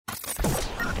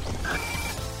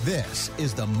This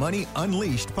is the Money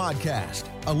Unleashed podcast,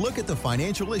 a look at the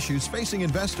financial issues facing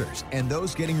investors and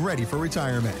those getting ready for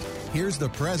retirement. Here's the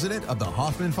president of the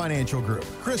Hoffman Financial Group,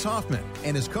 Chris Hoffman,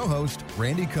 and his co-host,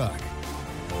 Randy Cook.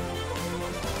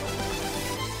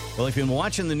 Well, if you've been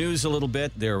watching the news a little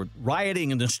bit, they're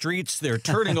rioting in the streets, they're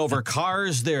turning over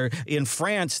cars, they're in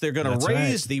France, they're going to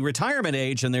raise the retirement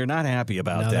age, and they're not happy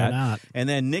about that. They're not. And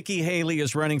then Nikki Haley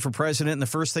is running for president, and the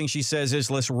first thing she says is,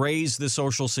 let's raise the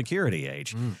Social Security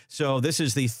age. So this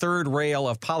is the third rail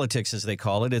of politics, as they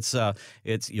call it. It's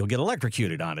you'll get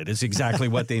electrocuted on it, is exactly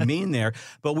what they mean there.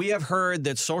 But we have heard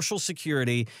that Social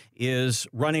Security is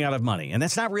running out of money, and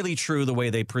that's not really true the way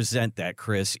they present that,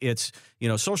 Chris. It's,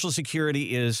 Social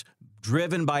Security is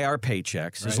driven by our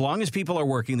paychecks. Right. As long as people are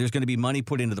working, there's going to be money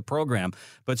put into the program.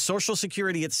 But Social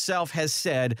Security itself has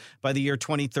said by the year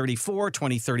 2034,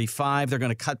 2035, they're going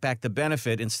to cut back the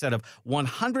benefit. Instead of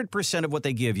 100% of what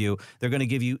they give you, they're going to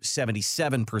give you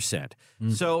 77%.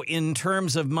 So in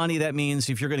terms of money, that means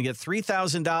if you're going to get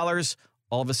 $3,000,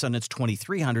 all of a sudden it's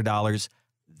 $2,300.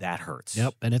 That hurts.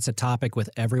 Yep, and it's a topic with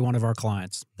every one of our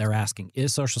clients. They're asking,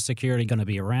 is Social Security going to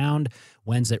be around?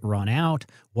 When's it run out?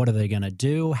 What are they going to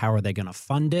do? How are they going to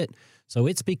fund it? So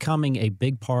it's becoming a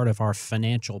big part of our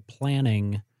financial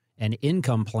planning and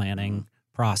income planning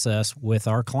process with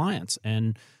our clients.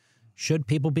 And should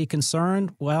people be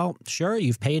concerned? Well, sure,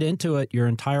 you've paid into it your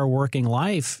entire working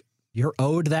life. You're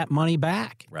owed that money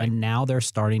back. Right. And now they're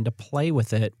starting to play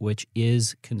with it, which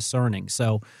is concerning.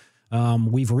 So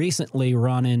we've recently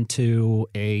run into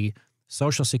a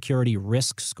Social Security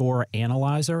risk score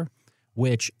analyzer,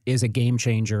 which is a game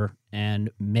changer and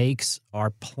makes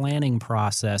our planning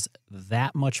process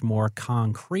that much more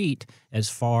concrete as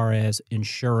far as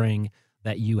ensuring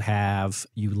that you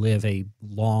live a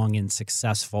long and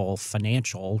successful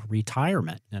financial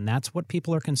retirement. And that's what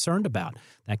people are concerned about,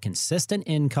 that consistent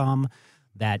income,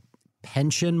 that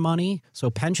pension money. So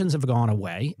pensions have gone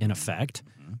away, in effect.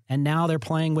 And now they're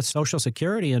playing with Social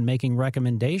Security and making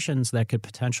recommendations that could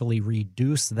potentially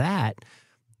reduce that.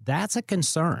 That's a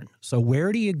concern. So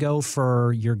where do you go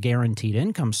for your guaranteed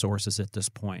income sources at this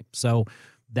point? So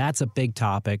that's a big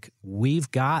topic. We've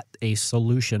got a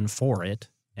solution for it,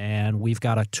 and we've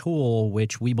got a tool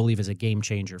which we believe is a game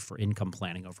changer for income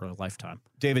planning over a lifetime.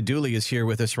 David Dooley is here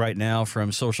with us right now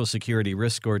from Social Security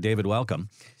Risk Score. David, welcome.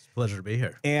 Pleasure to be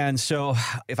here. And so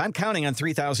if I'm counting on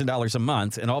 $3,000 a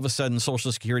month and all of a sudden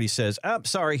Social Security says,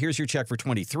 sorry, here's your check for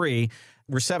 23,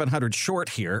 we're $700 short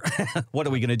here. What are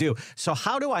we going to do? So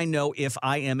how do I know if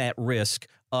I am at risk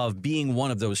of being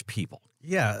one of those people?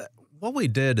 Yeah, what we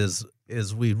did is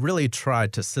we really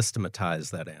tried to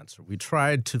systematize that answer. We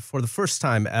tried to, for the first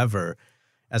time ever,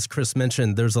 as Chris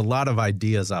mentioned, there's a lot of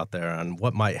ideas out there on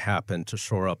what might happen to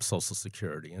shore up Social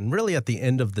Security. And really at the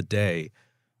end of the day,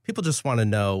 people just want to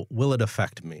know, will it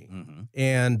affect me?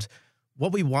 And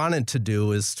what we wanted to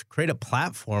do is to create a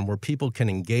platform where people can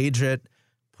engage it,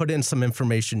 put in some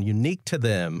information unique to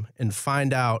them, and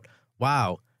find out,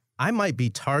 wow, I might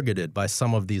be targeted by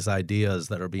some of these ideas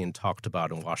that are being talked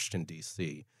about in Washington,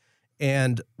 D.C.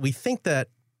 And we think that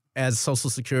as Social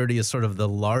Security is sort of the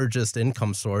largest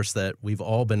income source that we've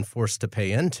all been forced to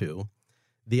pay into,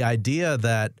 the idea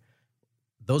that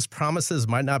those promises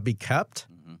might not be kept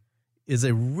is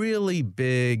a really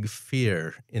big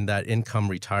fear in that income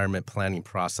retirement planning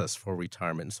process for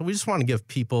retirement. So we just want to give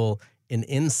people an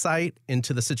insight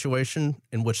into the situation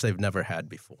in which they've never had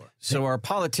before. So our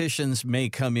politicians may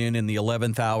come in the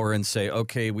 11th hour and say,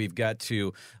 okay, we've got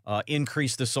to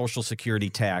increase the Social Security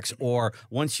tax, or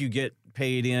once you get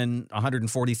paid in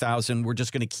 $140,000, we're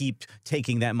just going to keep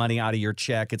taking that money out of your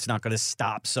check. It's not going to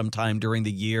stop sometime during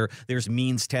the year. There's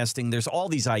means testing. There's all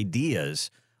these ideas.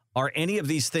 Are any of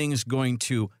these things going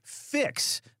to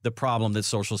fix the problem that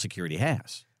Social Security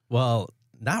has? Well,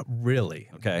 not really.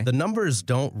 Okay. The numbers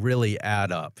don't really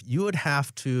add up. You would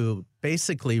have to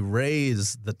basically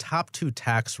raise the top two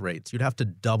tax rates. You'd have to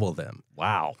double them.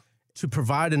 Wow. To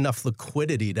provide enough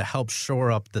liquidity to help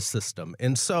shore up the system.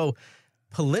 And so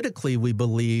politically, we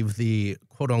believe the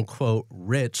quote-unquote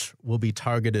rich will be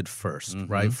targeted first,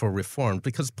 right, for reform,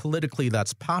 because politically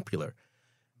that's popular.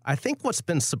 I think what's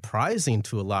been surprising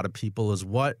to a lot of people is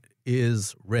what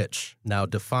is rich now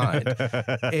defined.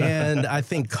 And I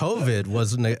think COVID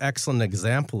was an excellent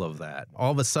example of that.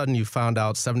 All of a sudden you found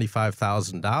out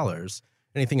 $75,000.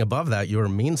 Anything above that, you were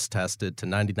means tested to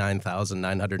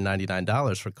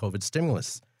 $99,999 for COVID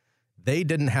stimulus. They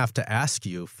didn't have to ask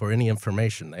you for any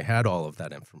information. They had all of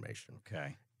that information.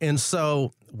 Okay. And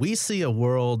so we see a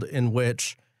world in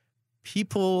which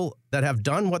people that have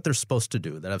done what they're supposed to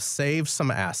do, that have saved some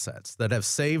assets, that have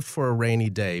saved for a rainy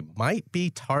day, might be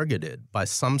targeted by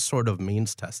some sort of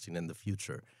means testing in the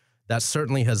future. That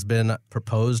certainly has been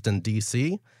proposed in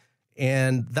D.C.,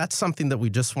 and that's something that we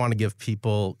just want to give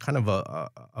people kind of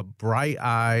a bright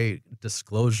eye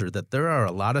disclosure that there are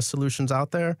a lot of solutions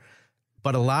out there,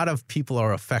 but a lot of people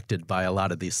are affected by a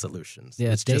lot of these solutions.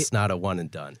 Yeah, it's just not a one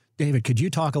and done. David, could you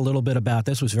talk a little bit about,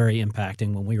 this was very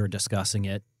impacting when we were discussing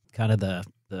it, kind of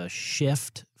the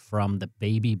shift from the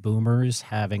baby boomers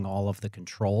having all of the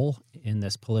control in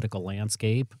this political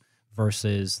landscape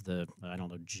versus the,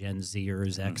 Gen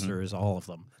Zers, Xers, all of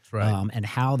them. That's right. And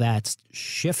how that's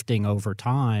shifting over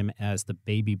time as the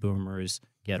baby boomers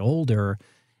get older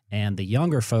and the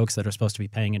younger folks that are supposed to be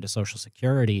paying into Social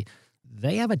Security,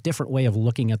 they have a different way of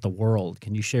looking at the world.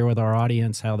 Can you share with our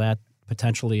audience how that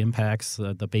potentially impacts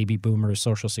the baby boomers'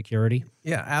 Social Security?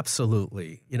 Yeah,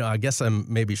 absolutely. I guess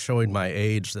I'm maybe showing my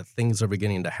age that things are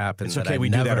beginning to happen. It's okay. We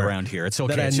do that around here. It's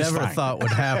okay. That I never thought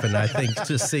would happen. I think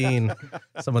just seeing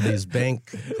some of these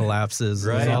bank collapses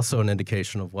is also an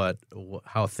indication of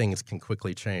how things can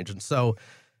quickly change. And so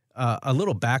a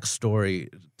little backstory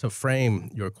to frame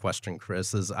your question,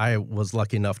 Chris, is I was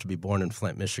lucky enough to be born in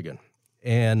Flint, Michigan.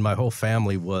 And my whole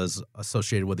family was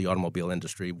associated with the automobile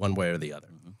industry one way or the other.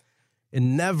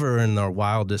 And never in our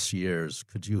wildest years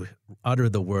could you utter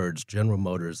the words, General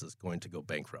Motors is going to go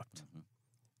bankrupt.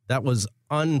 That was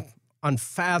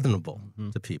unfathomable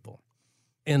to people.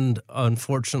 And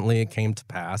unfortunately, it came to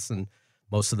pass, and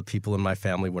most of the people in my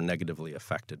family were negatively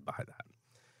affected by that.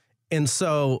 And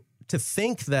so to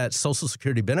think that Social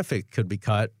Security benefit could be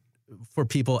cut for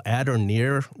people at or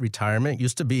near retirement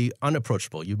used to be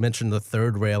unapproachable. You mentioned the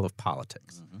third rail of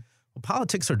politics. Well,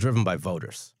 politics are driven by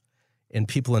voters and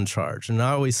people in charge. And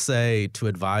I always say to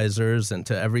advisors and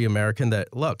to every American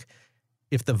that, look,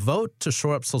 if the vote to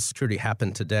shore up Social Security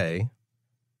happened today,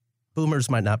 boomers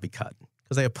might not be cut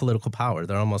because they have political power.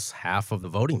 They're almost half of the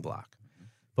voting bloc.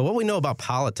 But what we know about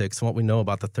politics and what we know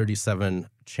about the 37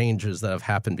 changes that have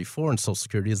happened before in Social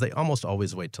Security is they almost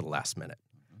always wait to the last minute,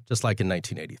 just like in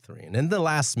 1983. And in the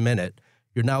last minute,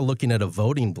 you're now looking at a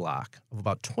voting bloc of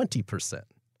about 20%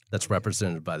 that's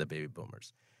represented by the baby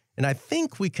boomers. And I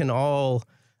think we can all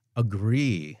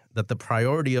agree that the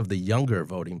priority of the younger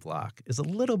voting bloc is a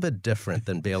little bit different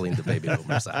than bailing the baby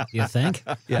boomers out. You think?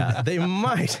 Yeah, they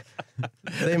might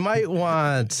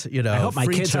want, I hope my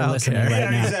free kids are listening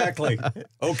right now. Exactly.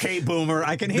 Okay, boomer.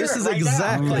 I can hear this it is right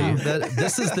exactly now.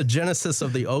 this is the genesis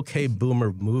of the okay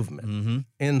boomer movement.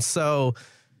 And so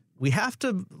we have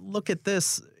to look at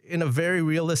this in a very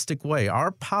realistic way.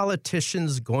 Are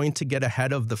politicians going to get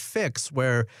ahead of the fix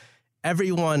where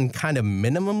everyone kind of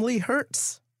minimally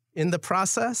hurts in the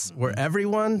process, where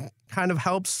everyone kind of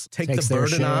helps take the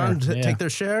burden on to take their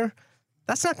share?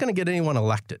 That's not going to get anyone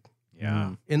elected.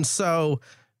 Yeah. And so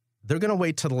they're going to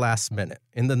wait to the last minute.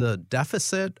 And then the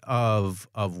deficit of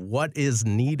what is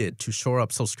needed to shore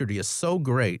up Social Security is so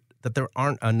great that there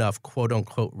aren't enough quote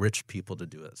unquote rich people to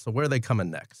do it. So where are they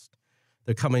coming next?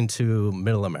 They're coming to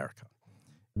middle America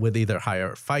with either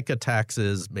higher FICA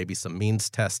taxes, maybe some means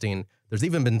testing. There's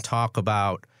even been talk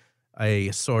about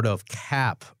a sort of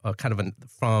cap,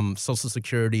 from Social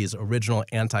Security's original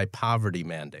anti-poverty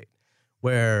mandate,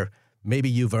 where maybe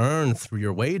you've earned through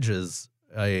your wages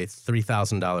a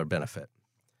 $3,000 benefit.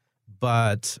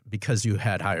 But because you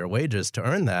had higher wages to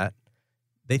earn that,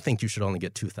 they think you should only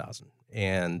get $2,000.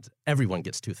 And everyone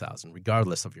gets $2,000,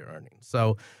 regardless of your earnings.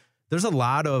 So there's a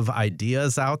lot of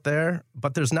ideas out there,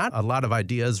 but there's not a lot of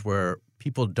ideas where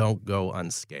people don't go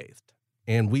unscathed.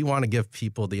 And we want to give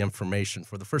people the information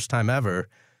for the first time ever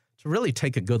to really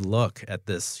take a good look at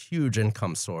this huge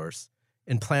income source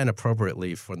and plan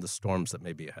appropriately for the storms that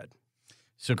may be ahead.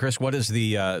 So, Chris, what does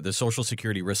the Social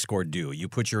Security risk score do? You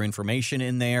put your information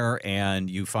in there and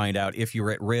you find out if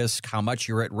you're at risk, how much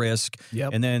you're at risk.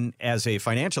 Yep. And then as a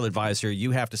financial advisor,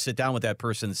 you have to sit down with that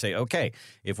person and say, okay,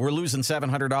 if we're losing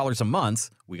 $700 a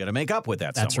month, we got to make up with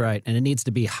that That's somewhere. right. And it needs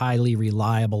to be highly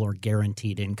reliable or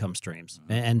guaranteed income streams.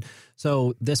 And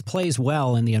so this plays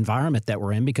well in the environment that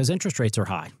we're in because interest rates are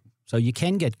high. So you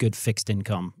can get good fixed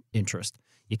income interest.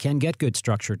 You can get good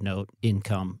structured note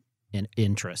income and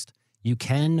interest. You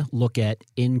can look at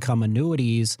income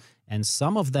annuities, and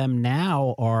some of them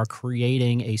now are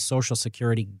creating a Social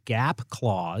Security gap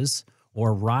clause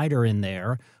or rider in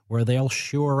there where they'll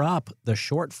shore up the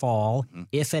shortfall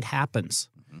if it happens.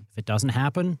 If it doesn't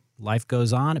happen, life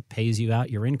goes on, it pays you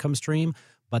out your income stream,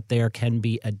 but there can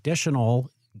be additional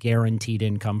guaranteed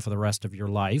income for the rest of your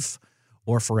life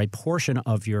or for a portion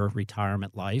of your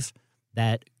retirement life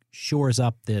that shores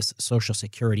up this Social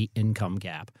Security income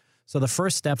gap. So the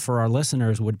first step for our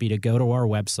listeners would be to go to our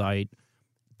website,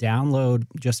 download,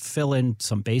 just fill in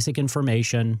some basic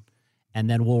information, and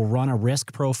then we'll run a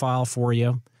risk profile for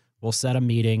you. We'll set a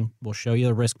meeting. We'll show you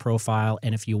the risk profile.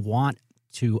 And if you want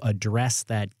to address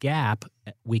that gap,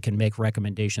 we can make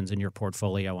recommendations in your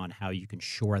portfolio on how you can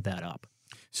shore that up.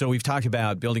 So we've talked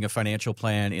about building a financial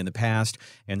plan in the past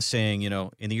and saying,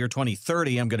 in the year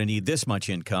 2030, I'm going to need this much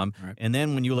income. Right. And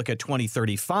then when you look at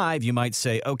 2035, you might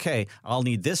say, okay, I'll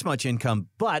need this much income,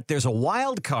 but there's a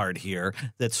wild card here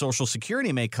that Social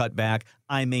Security may cut back.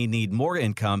 I may need more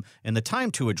income. And the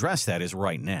time to address that is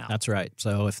right now. That's right.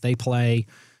 So if they play,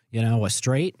 a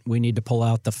straight, we need to pull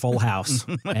out the full house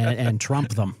and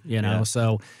trump them, Yeah.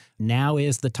 So now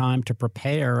is the time to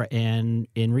prepare. And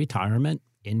in retirement,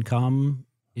 income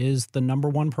is the number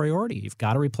one priority. You've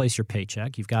got to replace your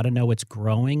paycheck. You've got to know it's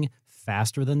growing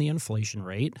faster than the inflation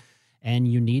rate. And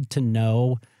you need to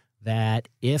know that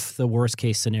if the worst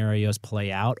case scenarios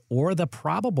play out or the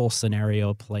probable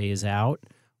scenario plays out,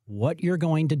 what you're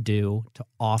going to do to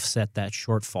offset that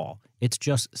shortfall. It's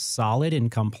just solid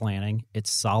income planning. It's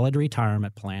solid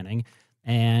retirement planning.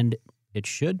 And it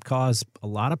should cause a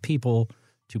lot of people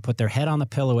to put their head on the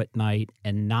pillow at night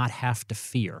and not have to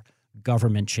fear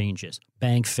government changes,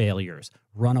 bank failures,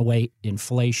 runaway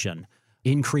inflation,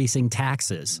 increasing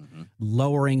taxes,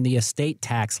 lowering the estate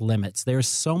tax limits. There's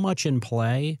so much in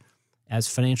play as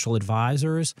financial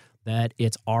advisors that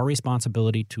it's our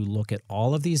responsibility to look at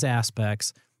all of these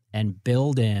aspects and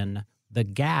build in the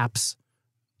gaps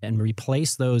and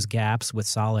replace those gaps with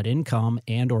solid income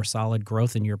and or solid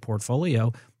growth in your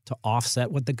portfolio to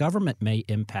offset what the government may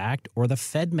impact or the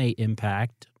Fed may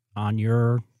impact on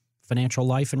your financial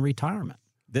life and retirement.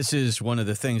 This is one of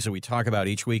the things that we talk about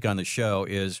each week on the show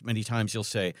is many times you'll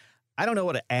say, I don't know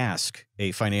what to ask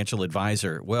a financial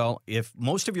advisor. Well, if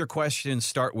most of your questions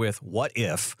start with what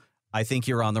if, I think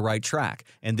you're on the right track.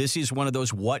 And this is one of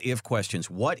those what if questions.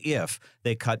 What if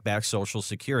they cut back Social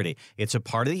Security? It's a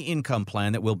part of the income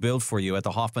plan that we'll build for you at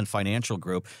the Hoffman Financial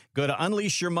Group. Go to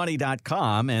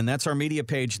unleashyourmoney.com, and that's our media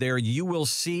page there. You will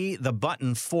see the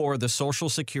button for the Social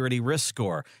Security risk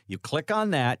score. You click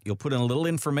on that, you'll put in a little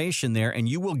information there, and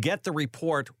you will get the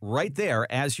report right there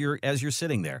as you're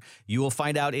sitting there. You will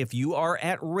find out if you are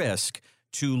at risk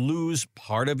to lose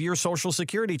part of your Social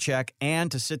Security check and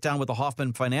to sit down with the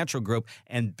Hoffman Financial Group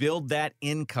and build that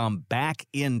income back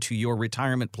into your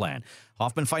retirement plan.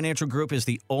 Hoffman Financial Group is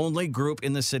the only group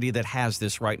in the city that has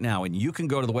this right now, and you can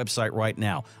go to the website right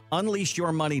now,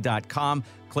 unleashyourmoney.com,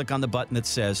 click on the button that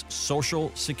says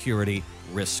Social Security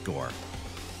Risk Score.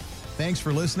 Thanks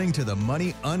for listening to the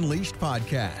Money Unleashed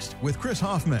podcast with Chris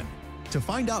Hoffman. To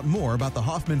find out more about the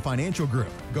Hoffman Financial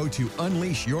Group, go to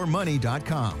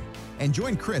unleashyourmoney.com. And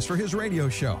join Chris for his radio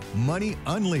show, Money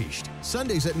Unleashed,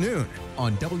 Sundays at noon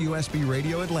on WSB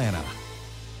Radio Atlanta.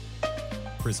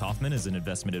 Chris Hoffman is an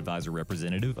investment advisor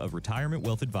representative of Retirement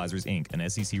Wealth Advisors, Inc., an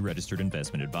SEC-registered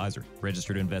investment advisor.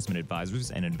 Registered investment advisors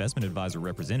and investment advisor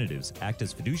representatives act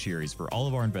as fiduciaries for all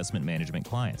of our investment management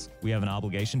clients. We have an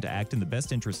obligation to act in the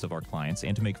best interest of our clients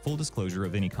and to make full disclosure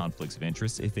of any conflicts of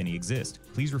interest, if any exist.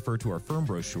 Please refer to our firm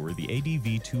brochure, the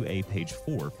ADV2A, page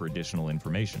 4, for additional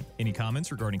information. Any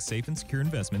comments regarding safe and secure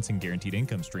investments and guaranteed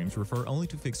income streams refer only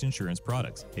to fixed insurance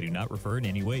products. They do not refer in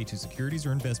any way to securities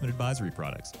or investment advisory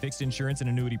products. Fixed insurance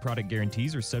and annuity product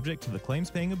guarantees are subject to the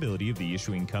claims-paying ability of the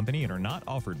issuing company and are not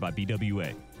offered by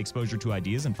BWA. Exposure to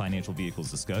ideas and financial vehicles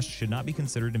discussed should not be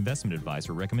considered investment advice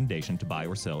or recommendation to buy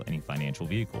or sell any financial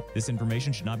vehicle. This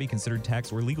information should not be considered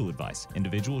tax or legal advice.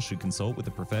 Individuals should consult with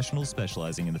a professional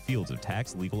specializing in the fields of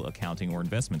tax, legal, accounting, or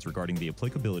investments regarding the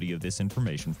applicability of this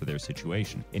information for their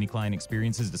situation. Any client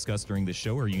experiences discussed during this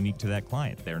show are unique to that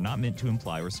client. They are not meant to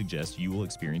imply or suggest you will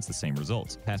experience the same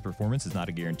results. Past performance is not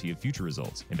a guarantee of future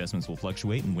results. Investments will fluctuate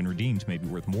and when redeemed may be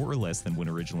worth more or less than when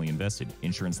originally invested.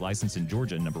 Insurance license in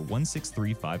Georgia number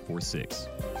 163546.